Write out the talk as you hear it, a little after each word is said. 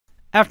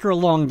After a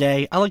long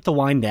day, I like to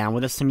wind down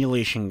with a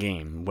simulation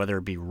game, whether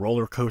it be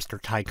Roller Coaster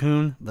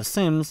Tycoon, The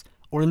Sims,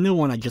 or a new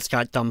one I just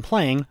got done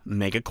playing,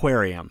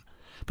 Megaquarium.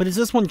 But is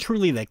this one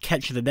truly the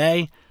catch of the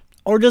day,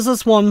 or does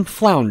this one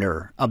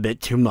flounder a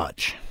bit too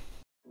much?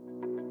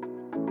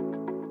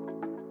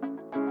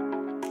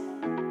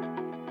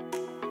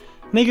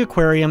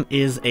 Megaquarium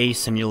is a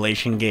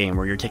simulation game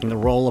where you're taking the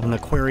role of an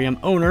aquarium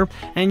owner,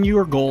 and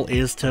your goal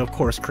is to, of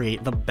course,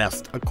 create the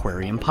best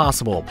aquarium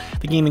possible.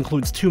 The game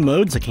includes two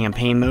modes, a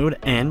campaign mode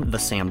and the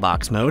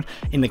sandbox mode.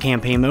 In the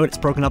campaign mode, it's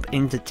broken up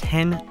into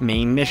 10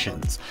 main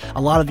missions.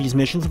 A lot of these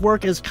missions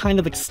work as kind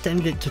of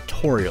extended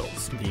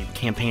tutorials. The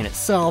campaign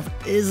itself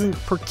isn't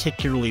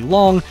particularly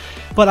long,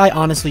 but I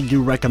honestly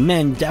do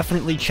recommend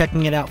definitely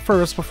checking it out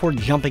first before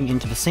jumping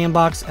into the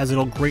sandbox, as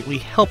it'll greatly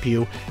help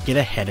you get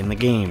ahead in the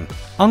game.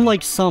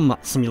 Unlike some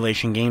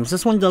simulation games,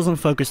 this one doesn't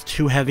focus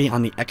too heavy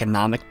on the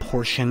economic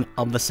portion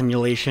of the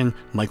simulation.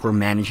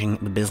 Micromanaging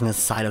the business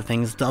side of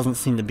things doesn't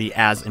seem to be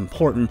as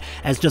important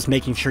as just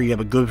making sure you have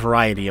a good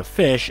variety of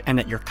fish and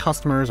that your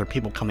customers or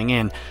people coming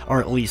in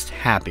are at least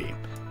happy.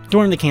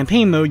 During the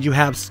campaign mode, you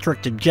have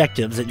strict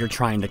objectives that you're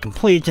trying to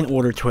complete in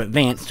order to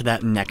advance to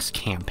that next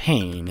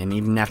campaign, and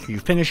even after you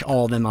finish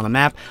all of them on a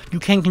map, you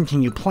can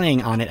continue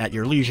playing on it at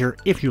your leisure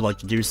if you like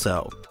to do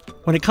so.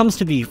 When it comes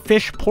to the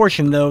fish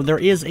portion though, there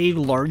is a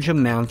large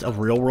amount of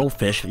real-world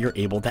fish that you're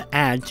able to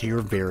add to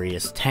your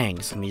various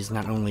tanks, and these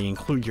not only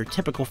include your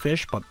typical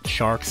fish, but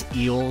sharks,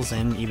 eels,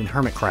 and even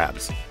hermit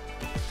crabs.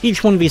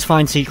 Each one of these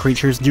fine sea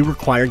creatures do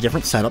require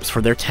different setups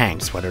for their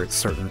tanks, whether it's a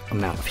certain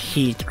amount of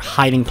heat, or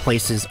hiding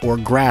places, or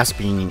grass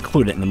being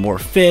included. And the more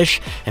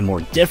fish, and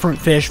more different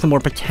fish, the more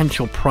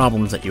potential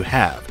problems that you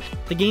have.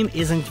 The game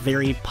isn't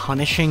very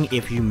punishing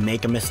if you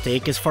make a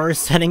mistake as far as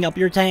setting up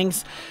your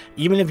tanks.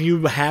 Even if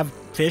you have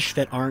fish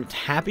that aren't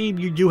happy,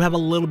 you do have a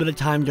little bit of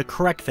time to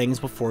correct things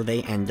before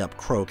they end up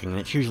croaking. And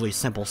it's usually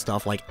simple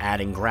stuff like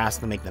adding grass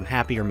to make them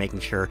happy or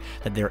making sure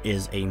that there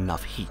is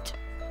enough heat.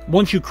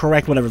 Once you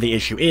correct whatever the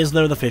issue is,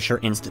 though, the fish are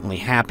instantly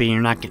happy,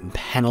 you're not getting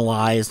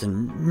penalized,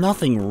 and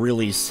nothing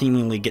really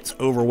seemingly gets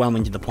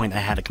overwhelming to the point that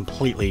I had to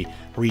completely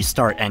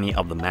restart any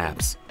of the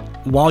maps.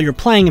 While you're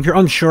playing, if you're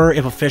unsure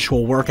if a fish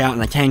will work out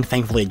in a tank,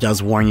 thankfully it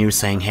does warn you,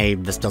 saying, hey,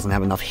 this doesn't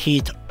have enough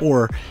heat,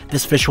 or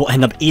this fish will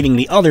end up eating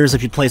the others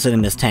if you place it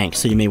in this tank,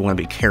 so you may want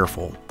to be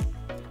careful.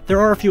 There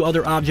are a few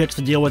other objects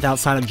to deal with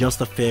outside of just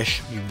the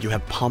fish. You do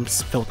have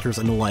pumps, filters,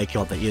 and the like.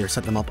 You'll have to either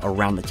set them up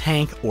around the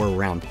tank or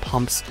around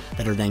pumps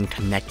that are then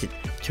connected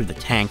to the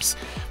tanks.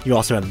 You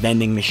also have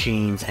vending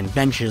machines and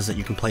benches that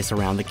you can place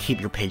around to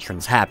keep your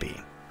patrons happy.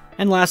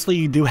 And lastly,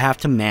 you do have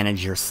to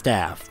manage your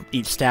staff.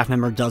 Each staff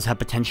member does have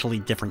potentially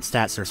different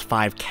stats. There's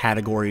 5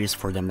 categories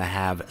for them to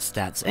have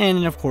stats in,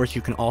 and of course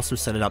you can also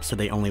set it up so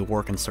they only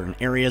work in certain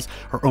areas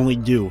or only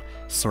do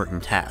certain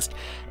tasks.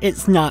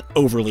 It's not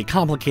overly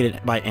complicated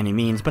by any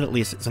means, but at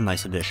least it's a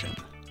nice addition.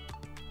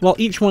 While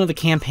each one of the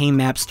campaign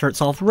maps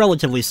starts off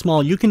relatively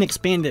small, you can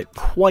expand it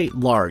quite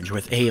large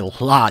with a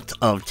lot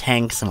of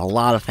tanks and a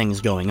lot of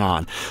things going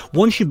on.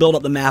 Once you build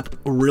up the map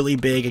really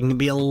big, it can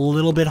be a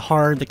little bit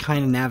hard to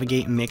kind of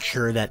navigate and make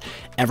sure that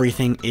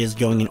everything is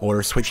going in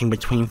order, switching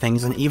between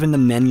things, and even the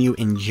menu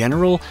in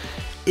general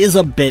is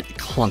a bit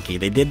clunky.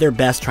 They did their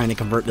best trying to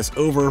convert this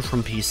over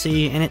from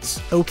PC, and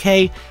it's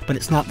okay, but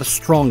it's not the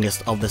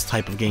strongest of this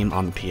type of game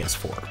on the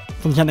PS4.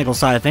 From the technical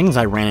side of things,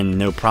 I ran into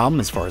no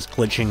problem as far as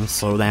glitching,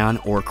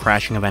 slowdown, or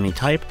crashing of any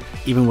type.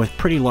 Even with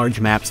pretty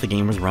large maps, the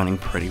game was running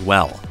pretty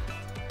well.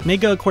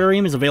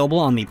 Megaquarium is available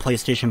on the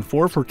PlayStation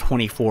 4 for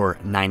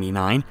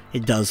 $24.99.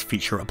 It does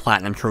feature a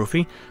Platinum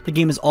trophy. The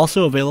game is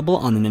also available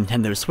on the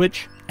Nintendo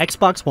Switch,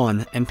 Xbox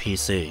One, and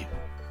PC.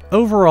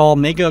 Overall,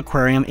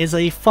 Megaquarium is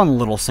a fun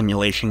little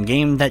simulation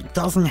game that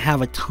doesn't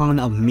have a ton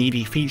of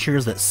meaty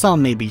features that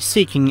some may be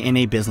seeking in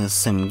a business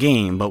sim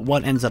game, but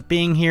what ends up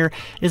being here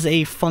is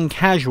a fun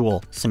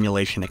casual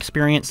simulation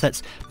experience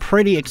that's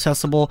pretty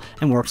accessible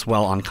and works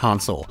well on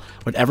console.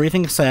 With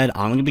everything said,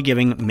 I'm going to be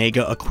giving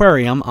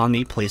Megaquarium on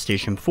the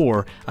PlayStation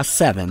 4 a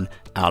 7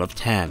 out of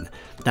 10.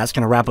 That's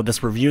going to wrap up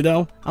this review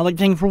though. I'd like to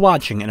thank you for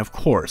watching, and of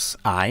course,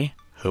 I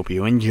hope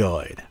you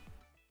enjoyed.